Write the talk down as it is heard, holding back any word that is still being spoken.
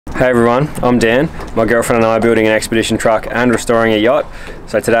Hey everyone, I'm Dan. My girlfriend and I are building an expedition truck and restoring a yacht.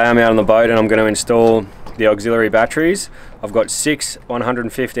 So today I'm out on the boat and I'm going to install the auxiliary batteries. I've got 6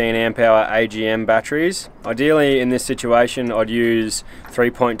 115 amp hour AGM batteries. Ideally in this situation I'd use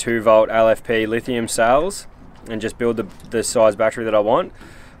 3.2 volt LFP lithium cells and just build the size battery that I want.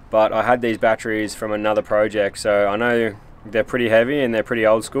 But I had these batteries from another project, so I know they're pretty heavy and they're pretty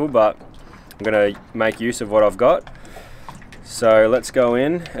old school, but I'm going to make use of what I've got. So let's go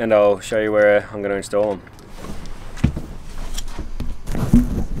in and I'll show you where I'm going to install them.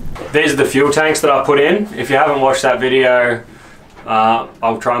 These are the fuel tanks that I put in. If you haven't watched that video,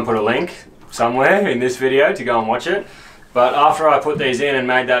 I'll try and put a link somewhere in this video to go and watch it. But after I put these in and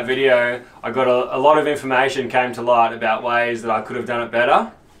made that video, I got a lot of information came to light about ways that I could have done it better.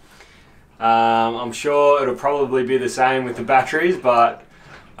 I'm sure it'll probably be the same with the batteries, but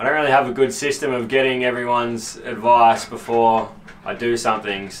I don't really have a good system of getting everyone's advice before I do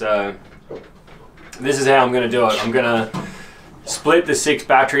something. So this is how I'm going to do it. I'm going to split the 6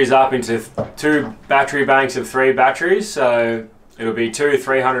 batteries up into 2 battery banks of 3 batteries. So it'll be 2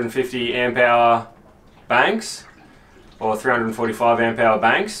 350 amp hour banks or 345 amp hour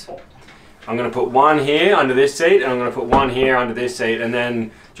banks. I'm going to put one here under this seat and I'm going to put one here under this seat, and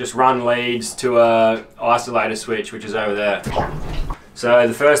then just run leads to a isolator switch which is over there. So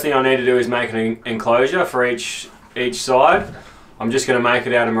the first thing I need to do is make an enclosure for each side. I'm just going to make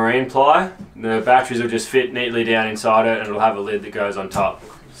it out of marine ply. The batteries will just fit neatly down inside it and it'll have a lid that goes on top.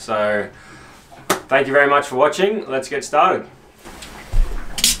 So thank you very much for watching. Let's get started.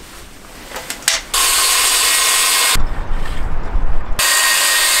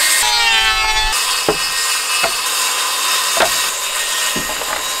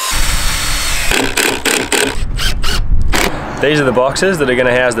 These are the boxes that are going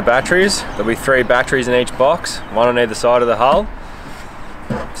to house the batteries. There'll be 3 batteries in each box, one on either side of the hull.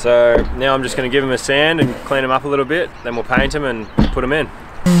 So now I'm just going to give them a sand and clean them up a little bit, then we'll paint them and put them in.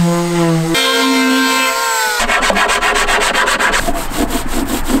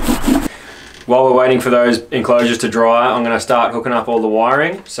 While we're waiting for those enclosures to dry, I'm going to start hooking up all the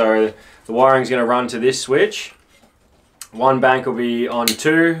wiring. So the wiring is going to run to this switch. One bank will be on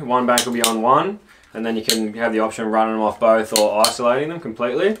 2, one bank will be on 1. And then you can have the option of running them off both or isolating them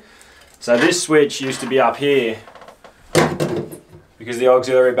completely. So this switch used to be up here because the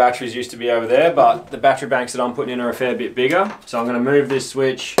auxiliary batteries used to be over there, but the battery banks that I'm putting in are a fair bit bigger. So I'm going to move this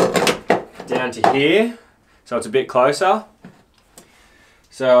switch down to here so it's a bit closer.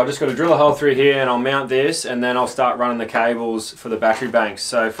 So I just got to drill a hole through here and I'll mount this, and then I'll start running the cables for the battery banks.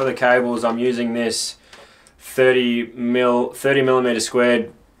 So for the cables I'm using this 30 millimeter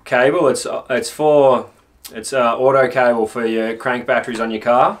squared cable. It's auto cable for your crank batteries on your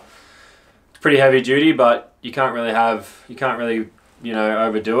car. It's pretty heavy duty, but you can't really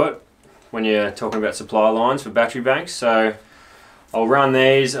overdo it when you're talking about supply lines for battery banks. So I'll run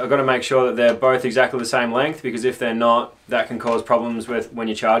these. I've got to make sure that they're both exactly the same length, because if they're not, that can cause problems with when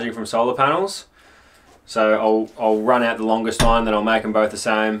you're charging from solar panels. So I'll run out the longest line, then I'll make them both the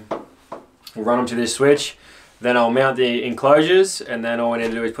same. We'll run them to this switch. Then I'll mount the enclosures, and then all we need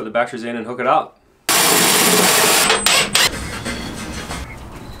to do is put the batteries in and hook it up.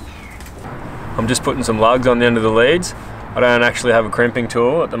 I'm just putting some lugs on the end of the leads. I don't actually have a crimping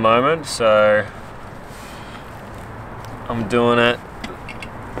tool at the moment, so I'm doing it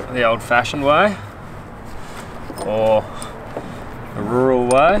the old-fashioned way, or the rural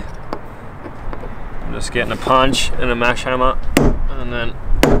way. I'm just getting a punch and a mash hammer, and then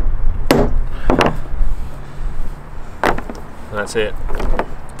that's it,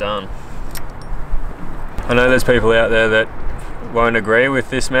 done. I know there's people out there that won't agree with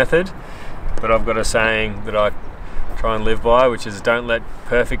this method, but I've got a saying that I try and live by, which is don't let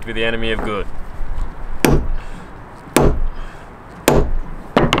perfect be the enemy of good.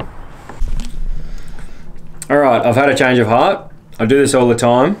 Alright, I've had a change of heart. I do this all the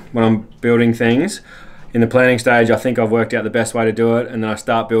time when I'm building things. In the planning stage I think I've worked out the best way to do it, and then I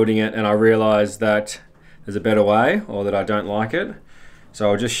start building it and I realise that there's a better way, or that I don't like it.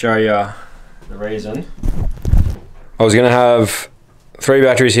 So I'll just show you the reason. I was going to have 3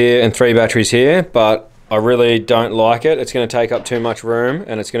 batteries here and 3 batteries here, but I really don't like it. It's going to take up too much room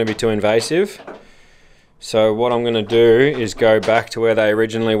and it's going to be too invasive. So what I'm going to do is go back to where they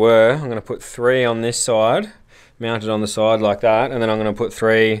originally were. I'm going to put 3 on this side, mounted on the side like that, and then I'm going to put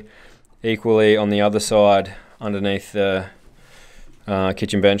 3 equally on the other side underneath the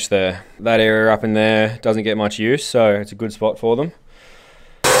kitchen bench there. That area up in there doesn't get much use, so it's a good spot for them.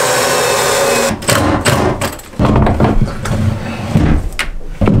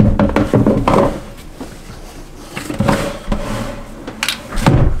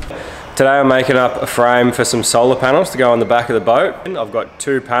 Today I'm making up a frame for some solar panels to go on the back of the boat. I've got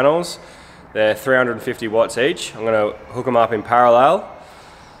 2 panels, they're 350 watts each. I'm going to hook them up in parallel.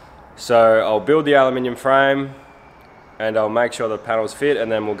 So I'll build the aluminium frame and I'll make sure the panels fit,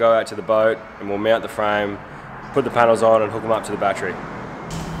 and then we'll go out to the boat and we'll mount the frame, put the panels on and hook them up to the battery.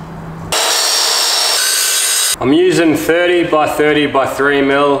 I'm using 30 by 30 by 3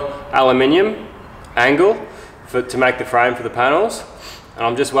 mil aluminium angle to make the frame for the panels. And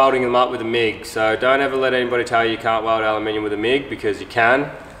I'm just welding them up with a MIG, so don't ever let anybody tell you can't weld aluminium with a MIG, because you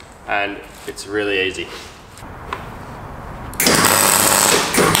can, and it's really easy.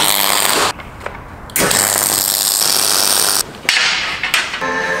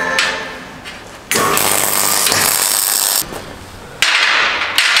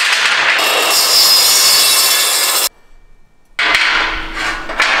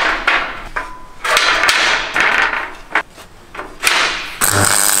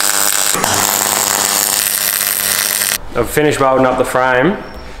 I've finished welding up the frame.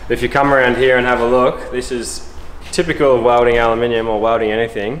 If you come around here and have a look, this is typical of welding aluminium or welding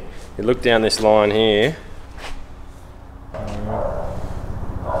anything. You look down this line here,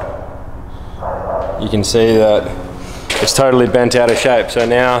 you can see that it's totally bent out of shape. So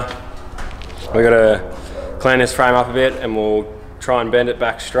now we've got to clean this frame up a bit and we'll try and bend it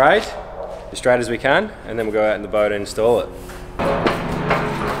back straight, as straight as we can, and then we'll go out in the boat and install it.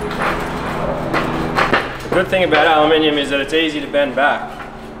 The good thing about aluminium is that it's easy to bend back.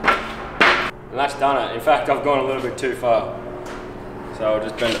 And that's done it. In fact, I've gone a little bit too far. So I'll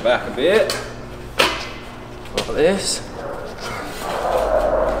just bend it back a bit. Like this.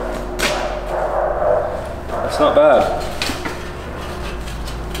 That's not bad.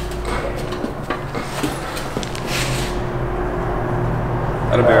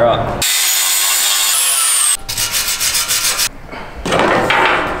 That'll be right.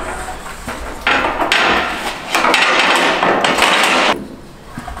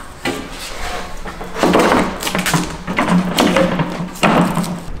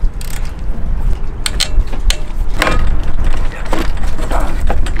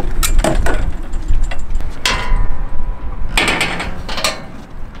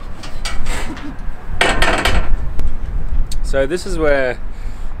 So this is where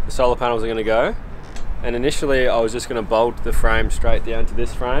the solar panels are going to go, and initially I was just going to bolt the frame straight down to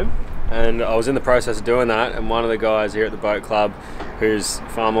this frame, and I was in the process of doing that, and one of the guys here at the boat club, who's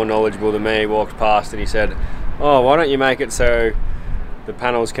far more knowledgeable than me, walked past and he said, oh, why don't you make it so the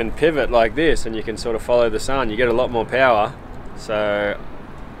panels can pivot like this and you can sort of follow the sun, you get a lot more power. So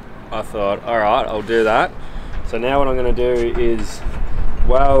I thought, alright, I'll do that. So now what I'm going to do is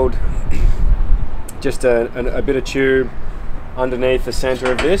weld just a bit of tube underneath the center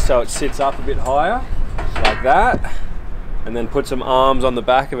of this so it sits up a bit higher, like that, and then put some arms on the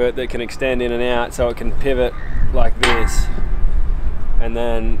back of it that can extend in and out so it can pivot like this, and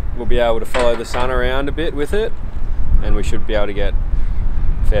then we'll be able to follow the sun around a bit with it, and we should be able to get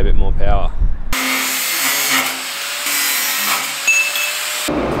a fair bit more power.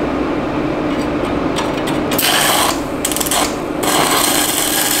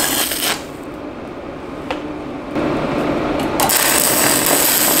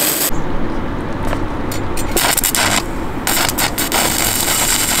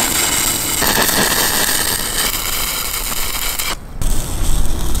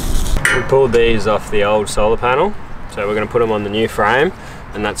 We pulled these off the old solar panel, so we're going to put them on the new frame,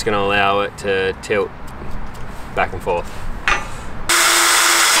 and that's going to allow it to tilt back and forth.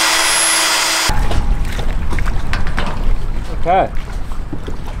 Okay,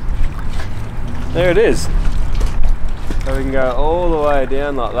 there it is. So we can go all the way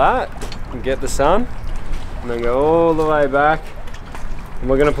down like that and get the sun, and then go all the way back, and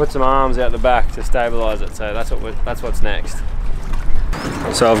we're going to put some arms out the back to stabilize it. So that's what's next.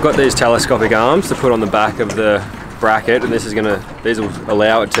 So I've got these telescopic arms to put on the back of the bracket, and these will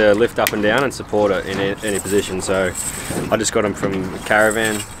allow it to lift up and down and support it in any position. So I just got them from the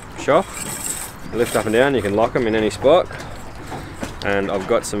caravan shop. They lift up and down, you can lock them in any spot, and I've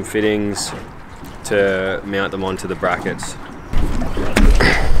got some fittings to mount them onto the brackets.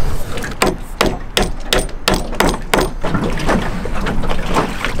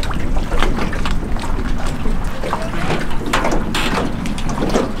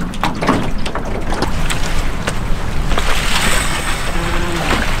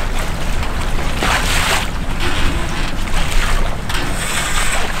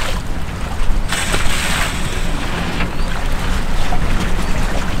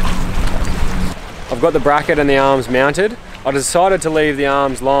 I've got the bracket and the arms mounted. I decided to leave the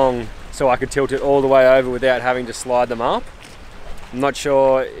arms long so I could tilt it all the way over without having to slide them up. I'm not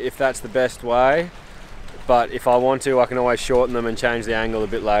sure if that's the best way, but if I want to, I can always shorten them and change the angle a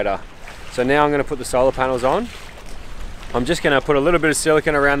bit later. So now I'm going to put the solar panels on. I'm just going to put a little bit of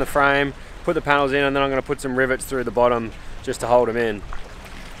silicone around the frame, put the panels in, and then I'm going to put some rivets through the bottom just to hold them in.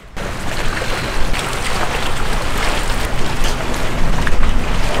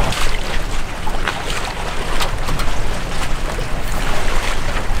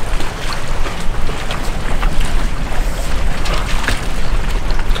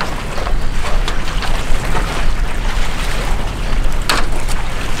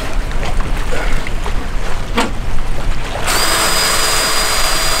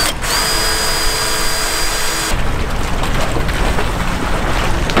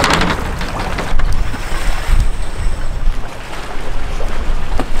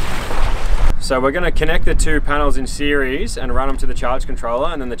 So we're going to connect the two panels in series and run them to the charge controller,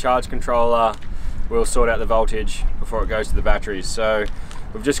 and then the charge controller will sort out the voltage before it goes to the batteries. So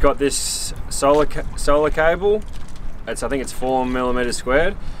we've just got this solar cable. I think it's 4mm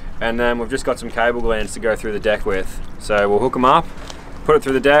squared, and then we've just got some cable glands to go through the deck with. So we'll hook them up, put it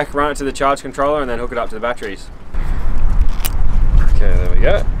through the deck, run it to the charge controller, and then hook it up to the batteries. Okay, there we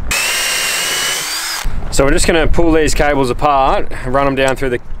go. So we're just going to pull these cables apart, run them down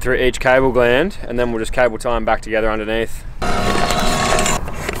through each cable gland, and then we'll just cable tie them back together underneath.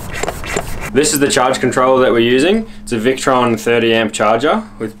 This is the charge controller that we're using. It's a Victron 30 amp charger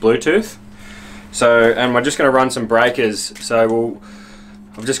with Bluetooth. So, and we're just going to run some breakers. So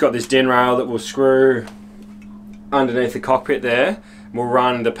I've just got this DIN rail that we'll screw underneath the cockpit there. We'll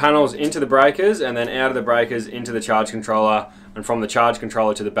run the panels into the breakers and then out of the breakers into the charge controller, and from the charge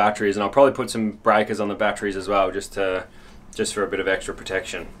controller to the batteries. And I'll probably put some breakers on the batteries as well, just for a bit of extra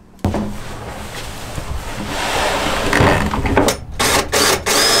protection.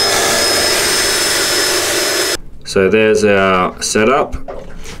 So there's our setup.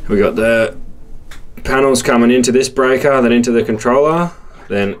 We got the panels coming into this breaker, then into the controller,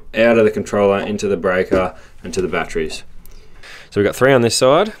 then out of the controller into the breaker and to the batteries. So we've got 3 on this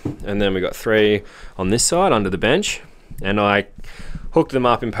side, and then we've got 3 on this side under the bench. And I hooked them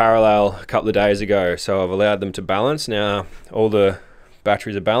up in parallel a couple of days ago, so I've allowed them to balance. Now all the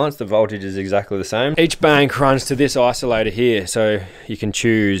batteries are balanced, the voltage is exactly the same. Each bank runs to this isolator here, so you can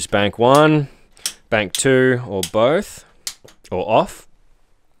choose bank 1, bank 2, or both, or off.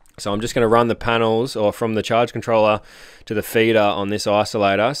 So I'm just going to run the panels or from the charge controller to the feeder on this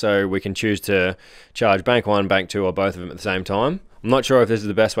isolator, so we can choose to charge bank 1, bank 2, or both of them at the same time. I'm not sure if this is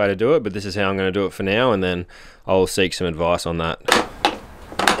the best way to do it, but this is how I'm going to do it for now, and then I'll seek some advice on that.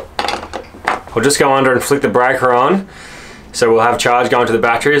 We'll just go under and flick the breaker on, so we'll have charge going to the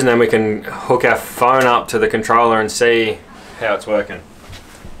batteries, and then we can hook our phone up to the controller and see how it's working.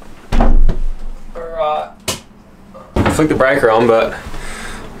 Alright, flick the breaker on, but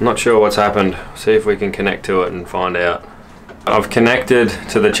I'm not sure what's happened. See if we can connect to it and find out. I've connected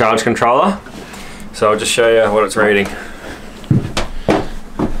to the charge controller, so I'll just show you what it's reading.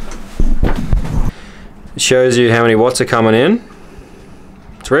 It shows you how many watts are coming in.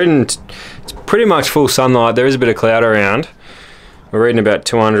 It's reading, it's pretty much full sunlight. There is a bit of cloud around. We're reading about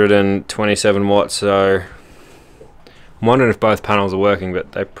 227 watts, so I'm wondering if both panels are working,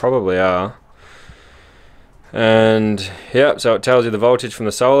 but they probably are. And yeah, so it tells you the voltage from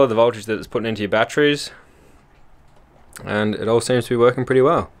the solar, the voltage that it's putting into your batteries, and it all seems to be working pretty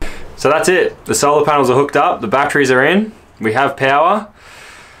well. So that's it. The solar panels are hooked up, the batteries are in, we have power.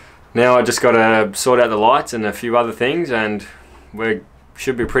 Now I just got to sort out the lights and a few other things, and we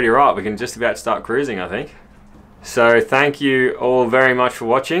should be pretty right. We can just about start cruising, I think. So thank you all very much for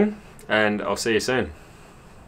watching, and I'll see you soon.